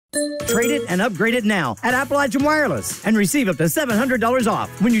Trade it and upgrade it now at Appalachian Wireless and receive up to $700 off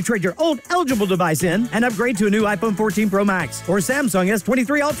when you trade your old eligible device in and upgrade to a new iPhone 14 Pro Max or Samsung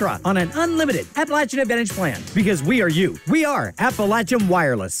S23 Ultra on an unlimited Appalachian Advantage plan. Because we are you. We are Appalachian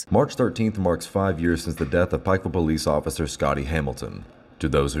Wireless. March 13th marks 5 years since the death of Pikeville police officer Scotty Hamilton. To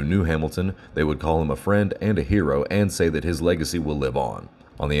those who knew Hamilton, they would call him a friend and a hero and say that his legacy will live on.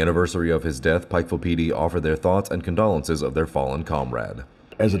 On the anniversary of his death, Pikeville PD offered their thoughts and condolences of their fallen comrade.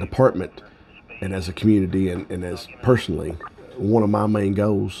 As a department and as a community and as personally, one of my main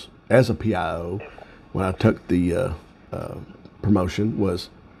goals as a PIO when I took the promotion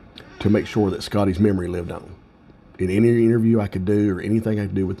was to make sure that Scotty's memory lived on. In any interview I could do or anything I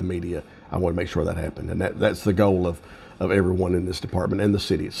could do with the media, I want to make sure that happened. And that's the goal of everyone in this department and the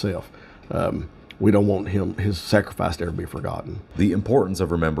city itself. We don't want his sacrifice to ever be forgotten. The importance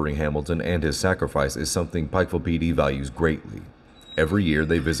of remembering Hamilton and his sacrifice is something Pikeville PD values greatly. Every year,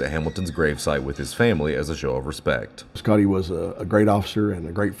 they visit Hamilton's gravesite with his family as a show of respect. Scotty was a great officer and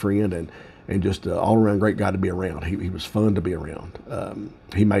a great friend and just an all-around great guy to be around. He was fun to be around.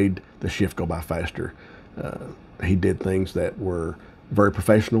 He made the shift go by faster. He did things that were very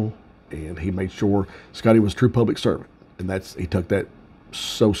professional, and he made sure Scotty was a true public servant, and he took that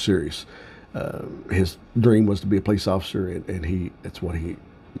so serious. His dream was to be a police officer, and that's what a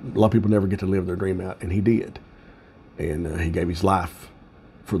lot of people never get to live their dream out, and he did. And he gave his life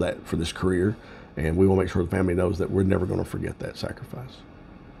for this career, and we will make sure the family knows that we're never going to forget that sacrifice.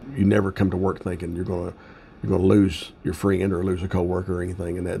 You never come to work thinking you're going to lose your friend or lose a coworker or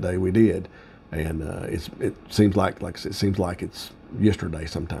anything. And that day we did, and it seems like it's yesterday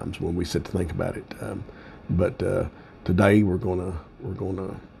sometimes when we sit to think about it. But today we're going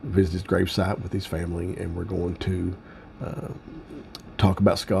to visit his gravesite with his family, and we're going to talk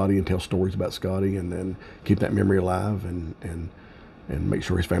about Scotty and tell stories about Scotty, and then keep that memory alive and make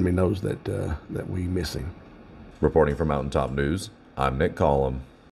sure his family knows that we miss him. Reporting for Mountaintop News, I'm Nick Collum.